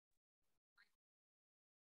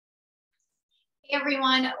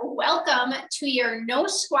everyone, welcome to your no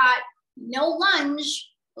squat, no lunge,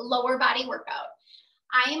 lower body workout.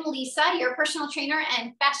 I am Lisa, your personal trainer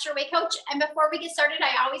and faster weight coach. And before we get started,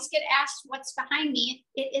 I always get asked what's behind me.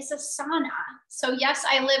 It is a sauna. So yes,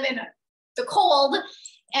 I live in the cold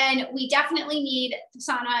and we definitely need the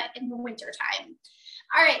sauna in the winter time.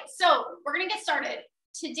 All right, so we're gonna get started.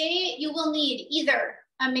 Today, you will need either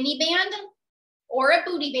a mini band or a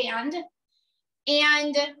booty band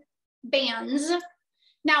and bands.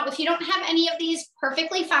 Now, if you don't have any of these,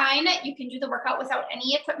 perfectly fine. You can do the workout without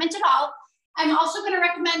any equipment at all. I'm also going to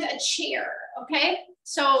recommend a chair, okay?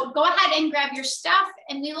 So go ahead and grab your stuff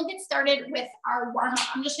and we will get started with our warm-up.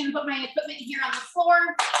 I'm just going to put my equipment here on the floor.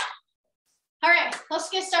 All right, let's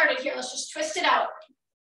get started here. Let's just twist it out.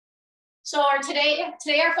 So today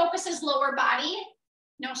our focus is lower body.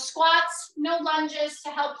 No squats, no lunges to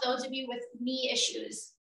help those of you with knee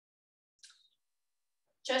issues.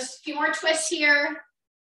 Just a few more twists here.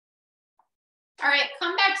 All right,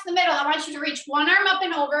 come back to the middle. I want you to reach one arm up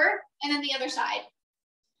and over and then the other side.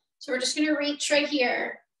 So we're just gonna reach right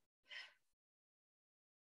here.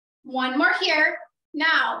 One more here.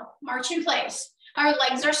 Now, march in place. Our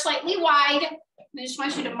legs are slightly wide. I just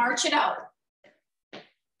want you to march it out.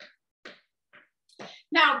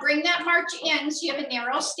 Now, bring that march in so you have a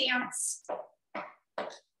narrow stance.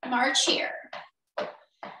 March here.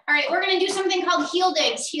 All right, we're gonna do something called heel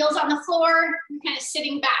digs. Heels on the floor, you're kind of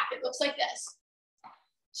sitting back. It looks like this.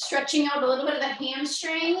 Stretching out a little bit of the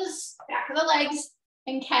hamstrings, back of the legs,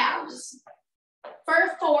 and calves.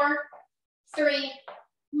 For 4, 3,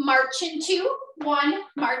 march in 2, 1,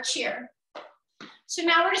 march here. So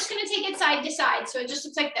now we're just gonna take it side to side. So it just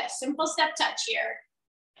looks like this, simple step touch here.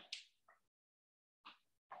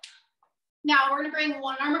 Now we're gonna bring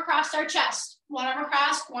one arm across our chest. One arm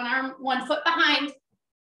across, one arm, 1 foot behind.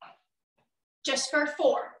 Just for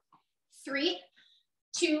 4, 3,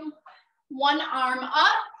 2, 1 arm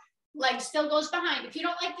up, leg still goes behind. If you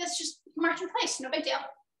don't like this, just march in place, no big deal.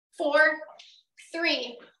 4,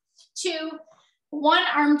 3, 2, 1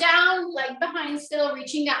 arm down, leg behind, still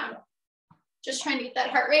reaching down. Just trying to get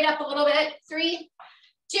that heart rate up a little bit. 3,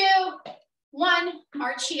 2, 1,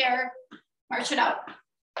 march here, march it out.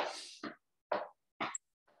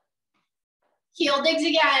 Heel digs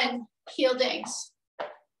again, heel digs.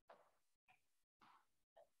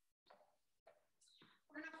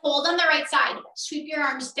 Hold on the right side. Sweep your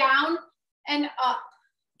arms down and up.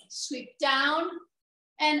 Sweep down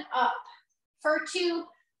and up. For 2,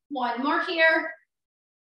 1 more here.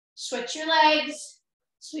 Switch your legs.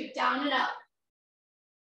 Sweep down and up.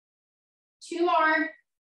 2 more.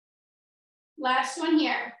 Last one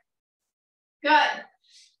here. Good.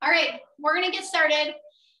 All right, we're gonna get started.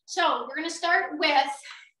 So we're gonna start with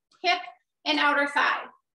hip and outer thigh.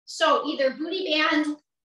 So either booty band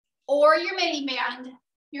or your mini band.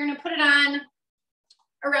 You're gonna put it on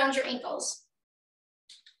around your ankles.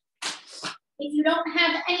 If you don't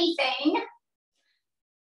have anything,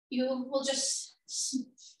 you will just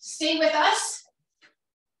stay with us.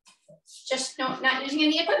 Just not using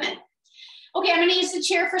any equipment. Okay, I'm gonna use the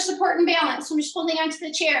chair for support and balance. I'm just holding onto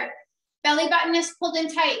the chair. Belly button is pulled in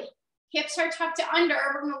tight. Hips are tucked to under.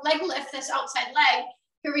 We're gonna leg lift this outside leg.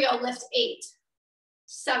 Here we go, lift 8,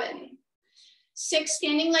 7, 6,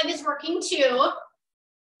 standing leg is working 2.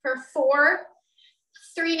 For 4,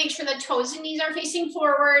 3, make sure the toes and knees are facing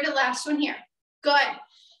forward. Last one here. Good.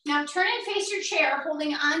 Now turn and face your chair,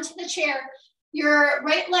 holding onto the chair. Your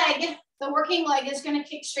right leg, the working leg, is going to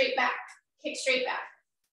kick straight back. Kick straight back.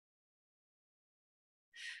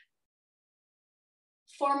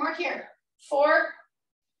 4 more here. 4,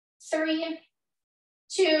 3,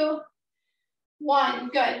 2, 1.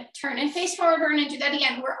 Good. Turn and face forward. We're going to do that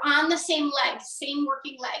again. We're on the same leg, same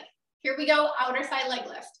working leg. Here we go, outer thigh leg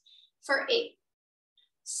lift for 8,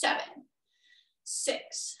 7,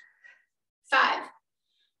 6, 5,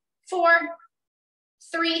 4,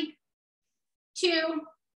 3, 2,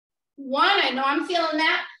 1. I know I'm feeling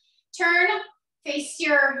that. Turn, face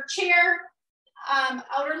your chair.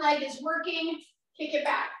 Outer leg is working. Kick it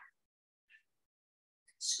back.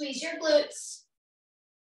 Squeeze your glutes.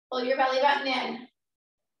 Pull your belly button in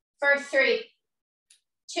for 3,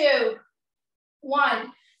 2,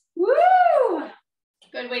 1. Woo!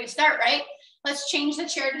 Good way to start, right? Let's change the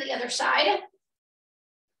chair to the other side.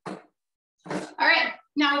 All right,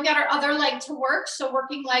 now we've got our other leg to work. So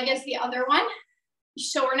working leg is the other one.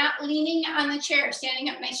 So we're not leaning on the chair, standing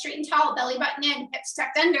up nice, straight and tall, belly button in, hips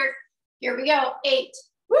tucked under. Here we go, 8,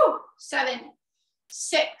 7,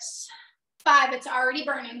 6, 5, it's already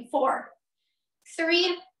burning, 4,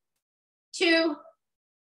 3, 2,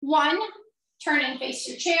 1. Turn and face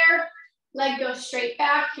your chair. Leg goes straight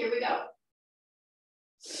back. Here we go.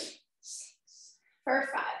 6, for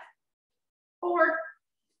 5, 4,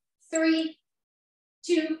 3,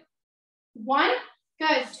 2, 1.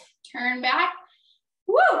 Good. Turn back.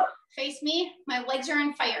 Woo! Face me. My legs are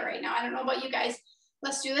on fire right now. I don't know about you guys.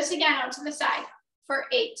 Let's do this again out to the side for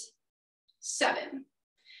 8, 7,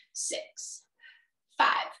 6, 5.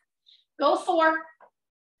 Go 4,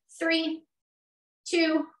 3,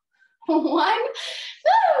 2, 1.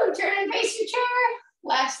 Woo! Turn and face your chair.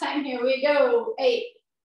 Last time, here we go. 8,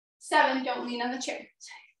 7, don't lean on the chair.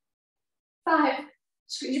 5,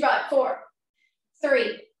 squeeze your butt. 4,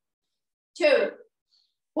 3, 2,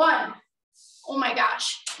 1. Oh my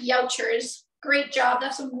gosh, youchers. Great job.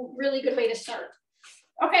 That's a really good way to start.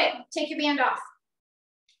 Okay, take your band off.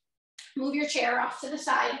 Move your chair off to the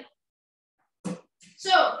side.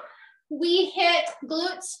 So we hit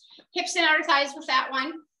glutes, hips, and outer thighs with that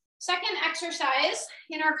one. Second exercise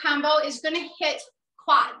in our combo is gonna hit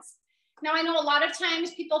quads. Now I know a lot of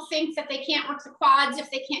times people think that they can't work the quads if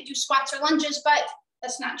they can't do squats or lunges, but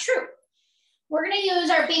that's not true. We're gonna use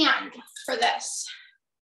our band for this.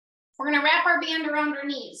 We're gonna wrap our band around our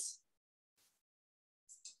knees.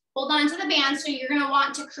 Hold on to the band, so you're gonna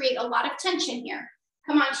want to create a lot of tension here.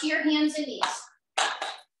 Come onto your hands and knees.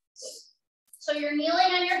 So you're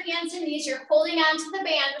kneeling on your hands and knees, you're holding onto the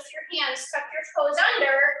band with your hands, tuck your toes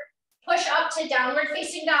under, push up to downward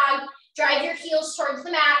facing dog, drive your heels towards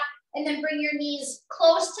the mat, and then bring your knees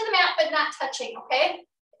close to the mat, but not touching, okay?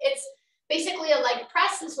 It's basically a leg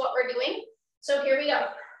press is what we're doing. So here we go.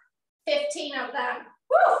 15 of them.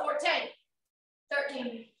 Woo! 14,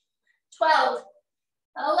 13, 12,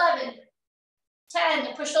 11,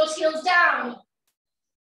 10. Push those heels down.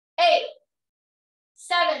 8,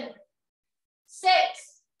 7, 6,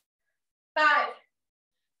 5,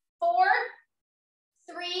 4,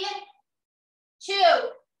 3, 2,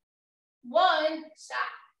 1. Stop.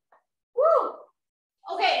 Woo!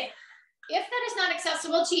 Okay. If that is not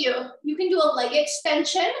accessible to you, you can do a leg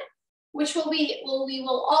extension, which we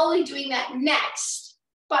will all be doing that next,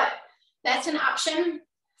 but that's an option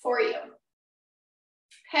for you.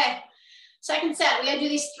 Okay, second set, we gotta do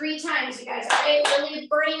these 3 times, you guys, all right? Really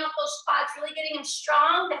burning up those quads, really getting them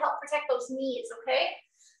strong to help protect those knees, okay?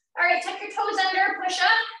 All right, tuck your toes under, push up.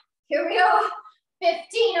 Here we go,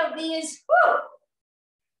 15 of these, woo!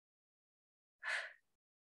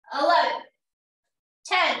 11,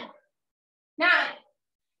 10, 9,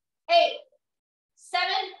 8, 7,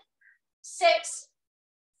 6,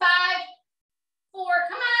 5, 4,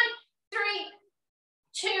 come on, 3,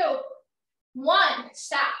 2, 1,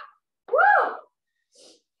 stop. Woo!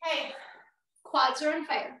 Hey, quads are on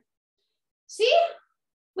fire. See?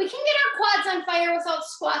 We can get our quads on fire without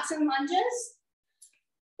squats and lunges.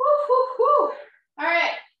 Woo, woo, woo. All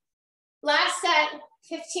right, last set,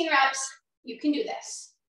 15 reps. You can do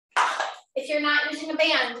this. If you're not using a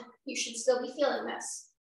band, you should still be feeling this.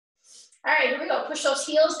 All right, here we go. Push those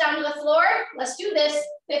heels down to the floor. Let's do this.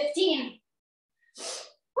 15.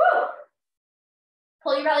 Woo!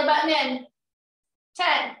 Pull your belly button in.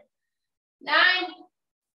 10, 9,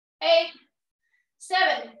 8,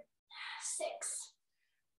 7, 6,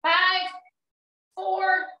 5,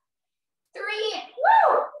 4, 3,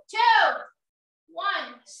 woo! 2, 1.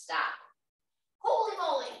 Stop. Holy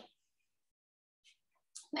moly.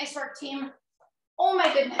 Nice work, team. Oh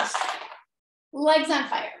my goodness. Legs on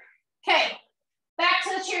fire. Okay, back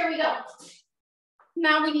to the chair we go.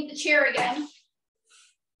 Now we need the chair again.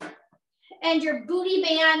 And your booty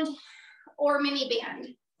band or mini band.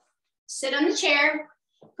 Sit on the chair,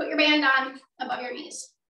 put your band on above your knees.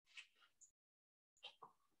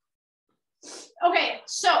 Okay,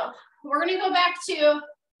 so we're gonna go back to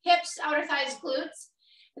hips, outer thighs, glutes.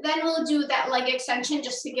 Then we'll do that leg extension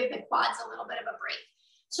just to give the quads a little bit of a break.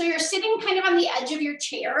 So you're sitting kind of on the edge of your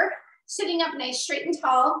chair, sitting up nice, straight and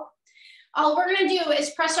tall. All we're gonna do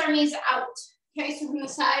is press our knees out. Okay, so from the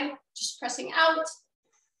side, just pressing out.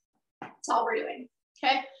 That's all we're doing,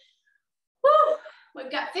 okay? Woo! We've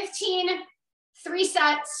got 15, 3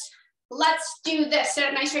 sets. Let's do this. Sit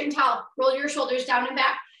up nice, straight and tall. Roll your shoulders down and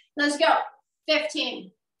back. Let's go. 15.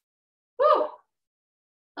 Woo!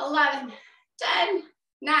 11, 10,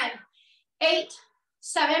 9, 8,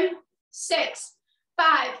 7, 6,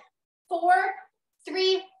 5, 4,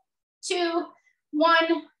 3, 2,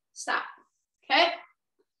 1. Stop. Okay?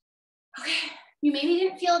 Okay. You maybe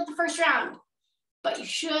didn't feel it the first round, but you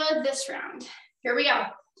should this round. Here we go.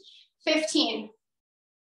 15,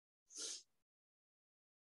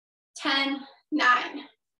 10, 9,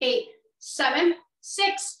 8, 7,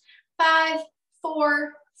 6, 5,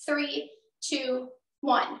 4, 3, 2,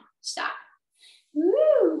 1. Stop.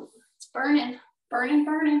 Woo! It's burning, burning,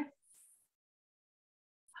 burning.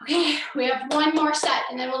 Okay, we have one more set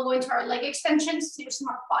and then we'll go into our leg extensions to do some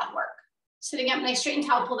more quad work. Sitting up nice, straight and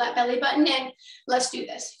tall, pull that belly button in. Let's do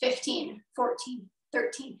this. 15, 14,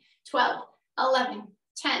 13, 12, 11,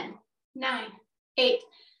 10, 9, 8,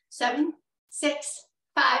 7, 6,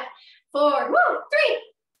 5, 4, woo, 3,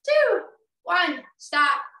 2, 1,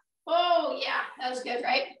 stop. Oh yeah, that was good,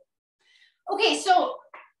 right? Okay, so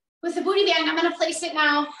with the booty band, I'm gonna place it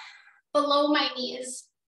now below my knees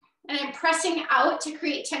and I'm pressing out to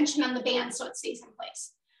create tension on the band so it stays in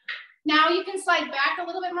place. Now you can slide back a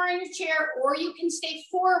little bit more in your chair or you can stay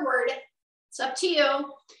forward. It's up to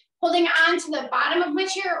you. Holding on to the bottom of my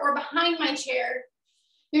chair or behind my chair.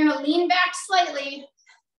 You're gonna lean back slightly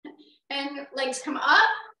and legs come up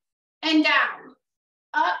and down,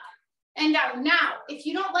 up and down. Now, if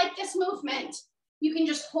you don't like this movement, you can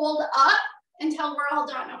just hold up until we're all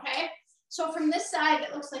done, okay? So from this side,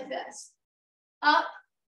 it looks like this. Up,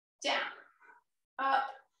 down, up,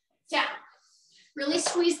 down. Really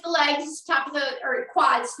squeeze the legs, top of the, or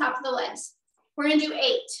quads, top of the legs. We're gonna do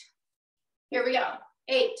 8. Here we go.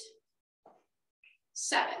 8,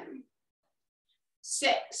 7,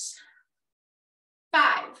 6,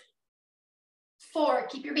 5, 4.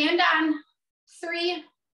 Keep your band on. 3,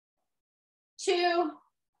 2,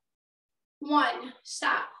 1.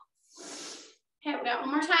 Stop. Okay, we got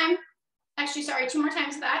one more time. Actually, sorry, 2 more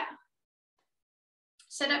times of that.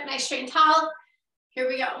 Sit up nice, straight and tall. Here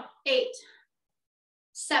we go. 8,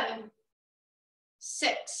 7,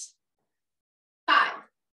 6, 5,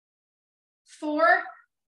 4,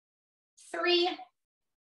 3,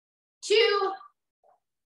 2,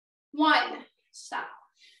 1. Stop.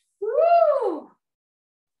 Woo! All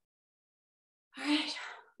right,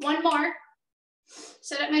 one more.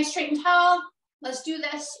 Sit up nice, straight and tall. Let's do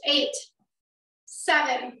this. 8,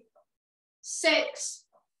 7, 6,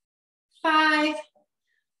 5,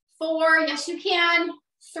 4. Yes, you can.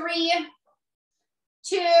 3,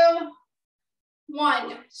 2,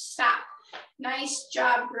 1. Stop. Nice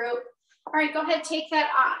job, group. All right, go ahead, take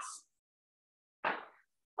that off.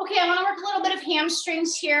 Okay, I want to work a little bit of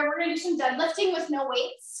hamstrings here. We're going to do some deadlifting with no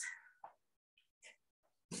weights.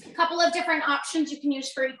 A couple of different options you can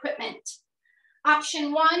use for equipment.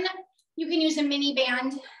 Option 1, you can use a mini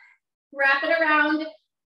band. Wrap it around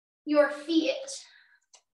your feet.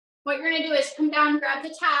 What you're going to do is come down, grab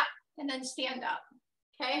the top, and then stand up,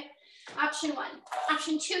 okay? Option 1.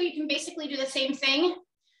 Option 2, you can basically do the same thing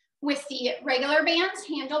with the regular bands,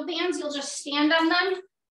 handled bands. You'll just stand on them,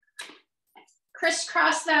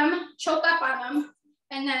 crisscross them, choke up on them,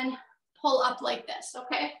 and then pull up like this,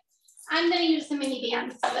 okay? I'm gonna use the mini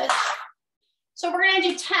band for this. So we're gonna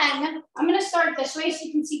do 10. I'm gonna start this way so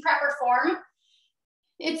you can see proper form.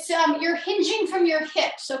 It's, you're hinging from your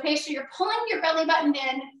hips, okay? So you're pulling your belly button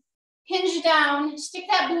in, hinge down, stick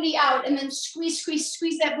that booty out, and then squeeze, squeeze,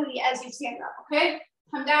 squeeze that booty as you stand up, okay?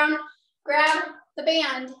 Come down, grab the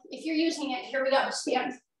band. If you're using it, here we go,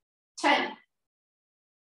 stand. 10,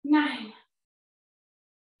 9,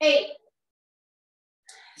 8,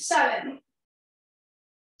 7,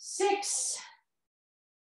 6,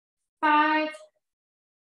 5,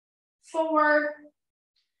 4,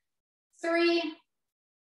 3,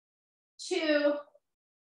 2,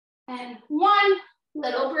 and 1.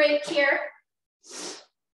 Little break here.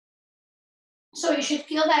 So you should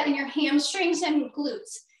feel that in your hamstrings and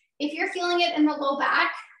glutes. If you're feeling it in the low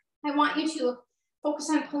back, I want you to focus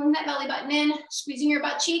on pulling that belly button in, squeezing your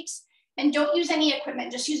butt cheeks, and don't use any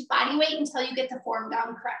equipment. Just use body weight until you get the form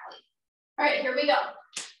down correctly. All right, here we go.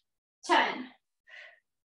 10,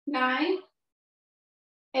 9,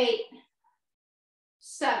 8,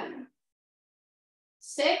 7,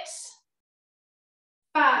 6,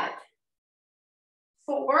 5,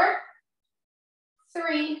 4,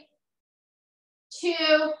 3,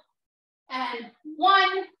 2, and 1.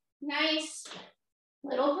 Nice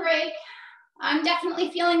little break. I'm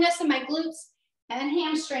definitely feeling this in my glutes and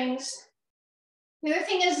hamstrings. The other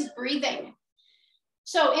thing is breathing.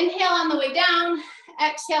 So inhale on the way down,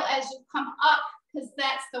 exhale as you come up, because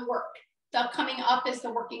that's the work. The coming up is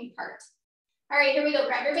the working part. All right, here we go.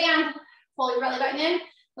 Grab your band, pull your belly button in.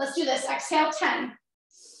 Let's do this. Exhale, 10,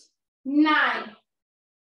 9,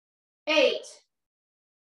 8,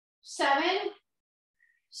 7,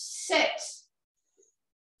 6,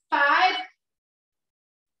 5,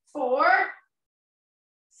 4,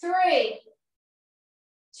 3,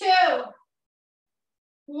 2,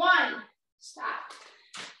 1. Stop.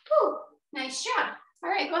 Whew, nice job. All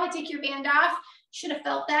right, go ahead, take your band off. Should have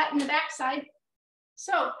felt that in the backside.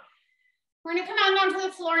 So we're gonna come on down to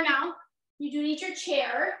the floor now. You do need your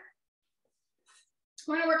chair.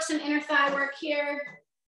 We're gonna work some inner thigh work here.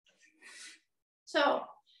 So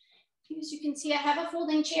As you can see, I have a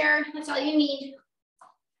folding chair. That's all you need.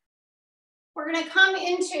 We're gonna come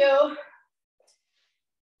into,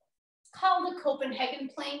 it's called a Copenhagen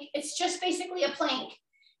plank. It's just basically a plank.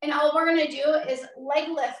 And all we're gonna do is leg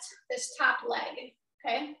lift this top leg,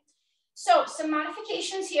 okay? So some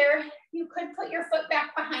modifications here. You could put your foot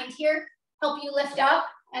back behind here, help you lift up,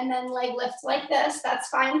 and then leg lift like this, that's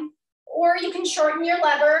fine. Or you can shorten your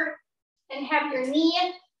lever and have your knee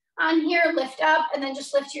on here, lift up, and then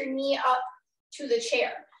just lift your knee up to the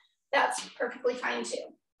chair. That's perfectly fine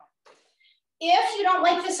too. If you don't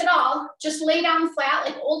like this at all, just lay down flat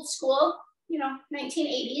like old school, you know,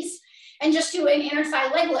 1980s, and just do an inner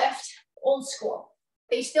thigh leg lift, old school.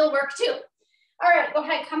 They still work too. All right, go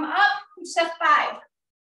ahead, come up, step 5,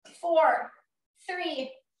 4,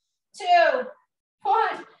 3, 2,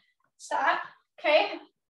 1, stop, okay?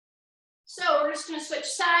 So we're just gonna switch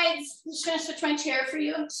sides. I'm just gonna switch my chair for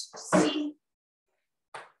you, see.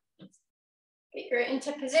 Get your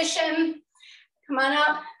into position. Come on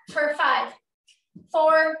up for 5,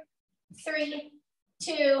 4, 3,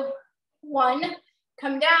 2, 1.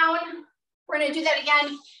 Come down. We're gonna do that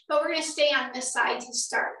again, but we're gonna stay on this side to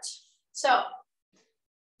start. So,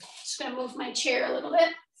 just gonna move my chair a little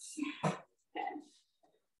bit. Okay.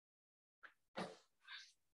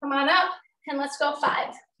 Come on up and let's go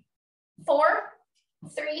 5, 4,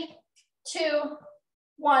 3, 2,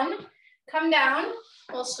 1. Come down.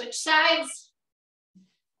 We'll switch sides.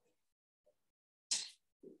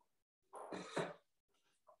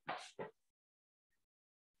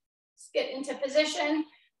 Get into position,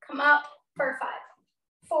 come up for 5,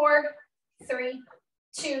 4, 3,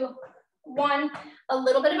 2, 1. A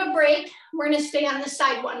little bit of a break. We're gonna stay on this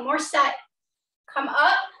side, one more set. Come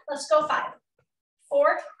up, let's go 5,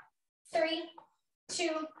 4, 3,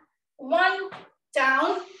 2, 1.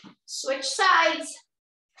 Down, switch sides.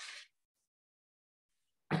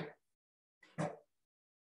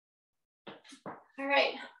 All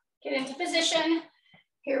right, get into position.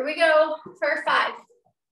 Here we go for 5,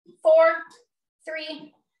 4,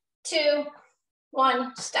 3, 2,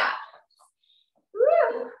 1, stop.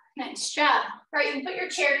 Woo, nice job. All right, you can put your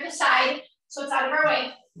chair to the side so it's out of our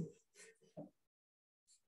way.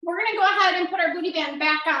 We're gonna go ahead and put our booty band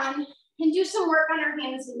back on and do some work on our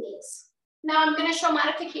hands and knees. Now I'm gonna show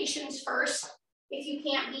modifications first if you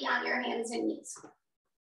can't be on your hands and knees.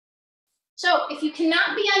 So if you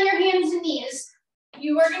cannot be on your hands and knees,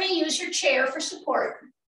 you are gonna use your chair for support.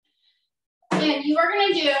 And you are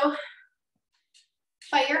gonna do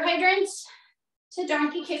fire hydrants to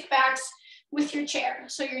donkey kickbacks with your chair.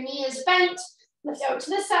 So your knee is bent, lift out to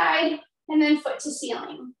the side, and then foot to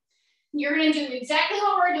ceiling. You're gonna do exactly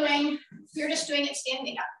what we're doing. You're just doing it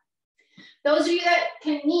standing up. Those of you that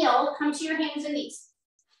can kneel, come to your hands and knees.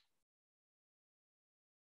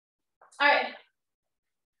 All right,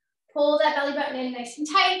 pull that belly button in nice and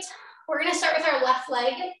tight. We're gonna start with our left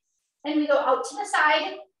leg, and we go out to the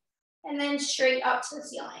side, and then straight up to the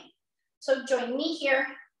ceiling. So join me here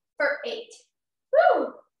for 8,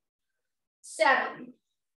 woo, 7,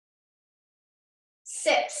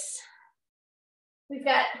 6. We've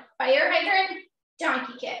got fire hydrant,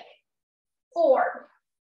 donkey kick. 4,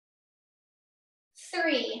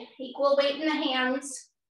 3, equal weight in the hands.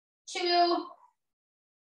 2,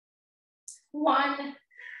 1,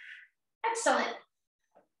 excellent.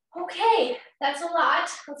 Okay, that's a lot.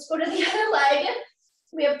 Let's go to the other leg.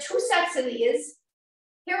 We have 2 sets of these.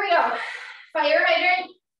 Here we go. Fire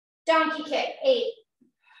hydrant, donkey kick. 8,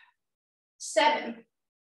 7,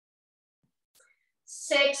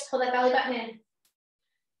 6, pull that belly button in.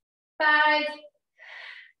 5,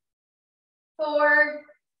 4,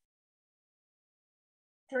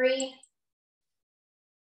 3,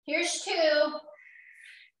 here's 2,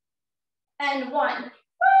 and 1.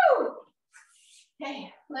 Woo!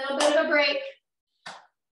 Okay, a little bit of a break. You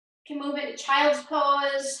can move into child's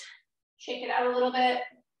pose, shake it out a little bit.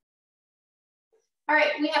 All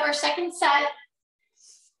right, we have our second set.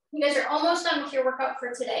 You guys are almost done with your workout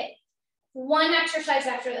for today. 1 exercise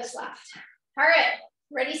after this left. All right,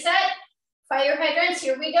 ready, set? Fire hydrants,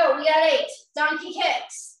 here we go. We got 8. Donkey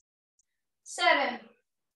kicks. 7,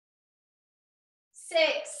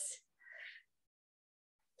 6,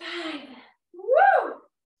 5, woo!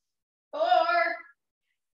 4,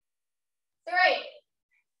 3,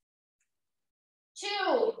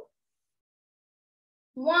 2,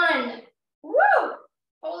 1, woo!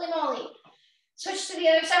 Holy moly. Switch to the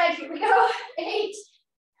other side, here we go. 8,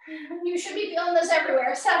 you should be feeling this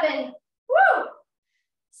everywhere. 7, woo!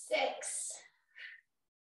 6,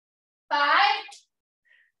 5,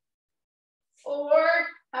 4,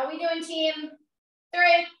 how we doing, team?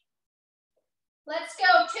 3, let's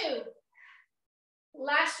go. 2,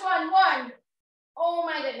 Last one, one. Oh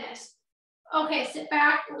my goodness. Okay, sit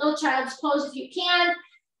back, little child's pose if you can.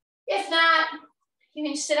 If not, you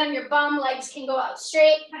can sit on your bum, legs can go out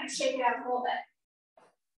straight, kind of shake it out a little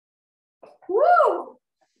bit. Woo! All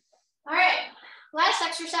right, last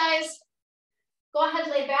exercise. Go ahead,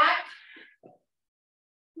 lay back.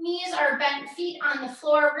 Knees are bent, feet on the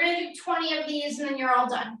floor. We're gonna do 20 of these and then you're all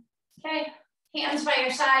done, okay? Hands by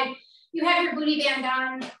your side. You have your booty band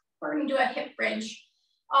on. We're gonna do a hip bridge.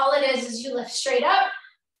 All it is you lift straight up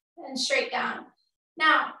and straight down.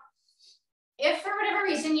 Now, if for whatever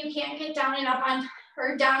reason you can't get down and up on,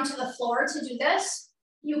 or down to the floor to do this,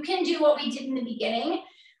 you can do what we did in the beginning,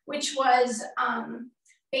 which was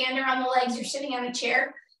band around the legs. You're sitting on a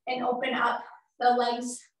chair and open up the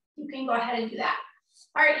legs. You can go ahead and do that.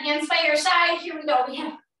 All right, hands by your side. Here we go. We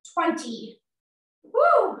have 20.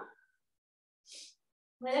 Woo!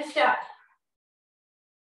 Lift up.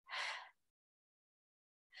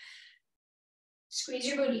 Squeeze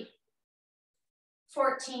your booty.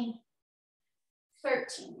 14,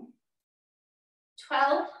 13,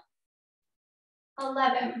 12,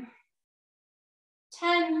 11,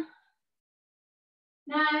 10,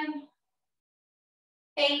 9,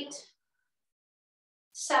 8,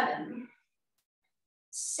 7,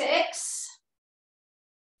 6,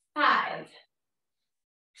 5,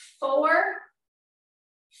 4,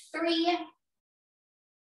 3,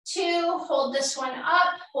 2, hold this one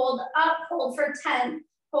up, hold for 10,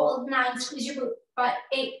 hold 9, squeeze your butt,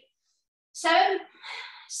 8, 7,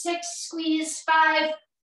 6, squeeze, 5,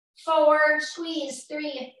 4, squeeze,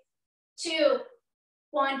 3, 2,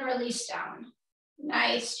 1, release down.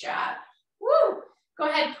 Nice job. Woo! Go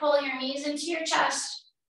ahead, pull your knees into your chest.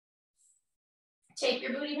 Take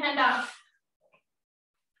your booty band off.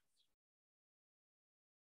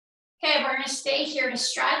 Okay, we're gonna stay here to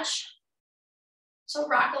stretch. So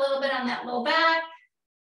rock a little bit on that low back.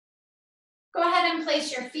 Go ahead and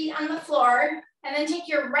place your feet on the floor and then take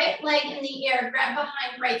your right leg in the air, grab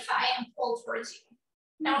behind right thigh and pull towards you.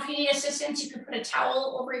 Now, if you need assistance, you can put a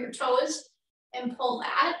towel over your toes and pull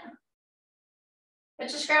that. But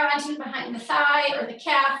just grab onto behind the thigh or the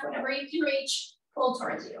calf, whatever you can reach, pull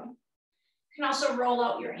towards you. You can also roll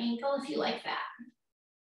out your ankle if you like that.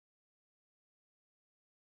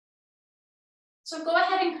 So go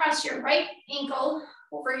ahead and cross your right ankle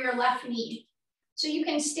over your left knee. So you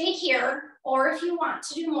can stay here, or if you want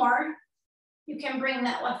to do more, you can bring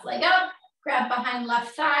that left leg up, grab behind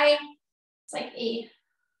left thigh. It's like a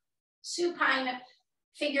supine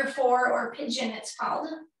figure 4 or pigeon, it's called.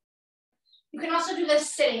 You can also do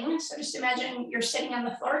this sitting. So just imagine you're sitting on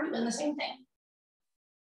the floor doing the same thing.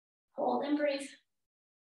 Hold and breathe.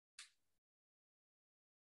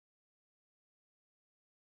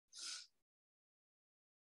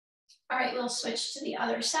 All right, we'll switch to the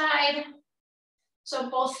other side. So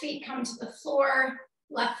both feet come to the floor,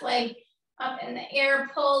 left leg up in the air,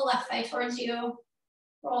 pull left thigh towards you,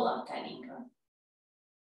 roll out that ankle.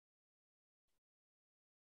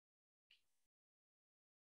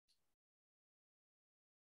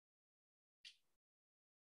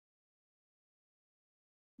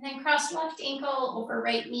 And then cross left ankle over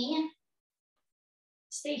right knee.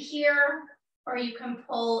 Stay here, or you can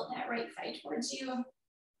pull that right thigh towards you.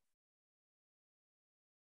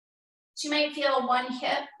 So you might feel one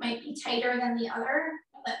hip might be tighter than the other,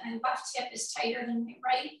 but my left hip is tighter than my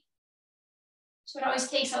right. So it always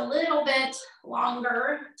takes a little bit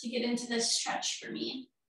longer to get into this stretch for me.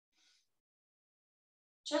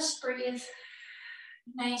 Just breathe.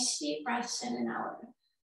 Nice deep breaths in and out.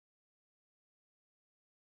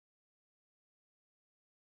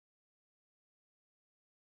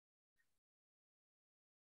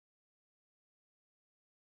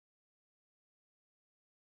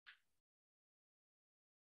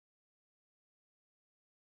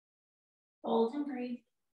 Hold and breathe.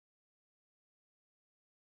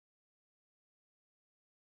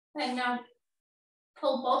 And now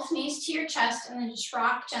pull both knees to your chest and then just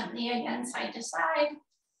rock gently again side to side.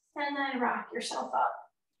 And then rock yourself up.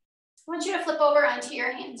 I want you to flip over onto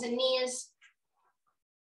your hands and knees.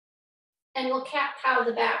 And we'll cat-cow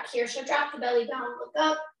the back here. So drop the belly down, look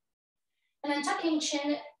up. And then tucking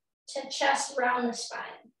chin to chest, round the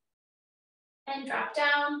spine. And drop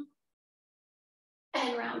down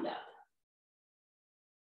and round up.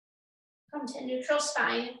 Come to neutral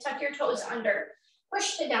spine, tuck your toes under.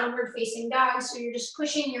 Push to downward facing dog. So you're just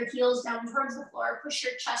pushing your heels down towards the floor. Push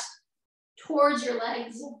your chest towards your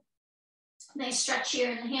legs. Nice stretch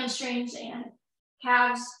here in the hamstrings and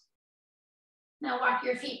calves. Now walk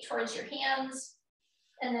your feet towards your hands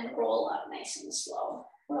and then roll up nice and slow.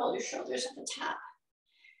 Roll your shoulders at the top.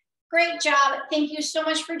 Great job. Thank you so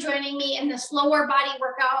much for joining me in this lower body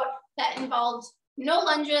workout that involved no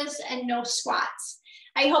lunges and no squats.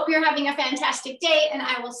 I hope you're having a fantastic day, and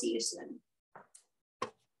I will see you soon.